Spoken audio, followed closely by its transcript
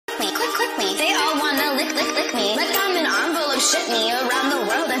They all wanna lick me, like I'm an envelope, ship me around the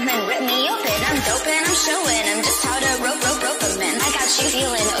world and then rip me open. I'm dope and I'm showing them just how to rope them in. I got you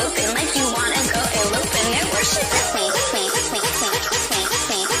feeling open like you wanna go eloping. They're worshiping me.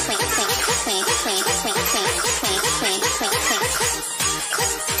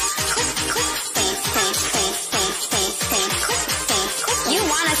 You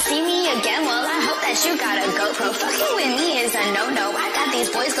wanna see me again? Well, I hope that you got a GoPro. Fucking with me is a no-no. I got these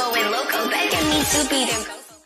boys going loco, begging me to be their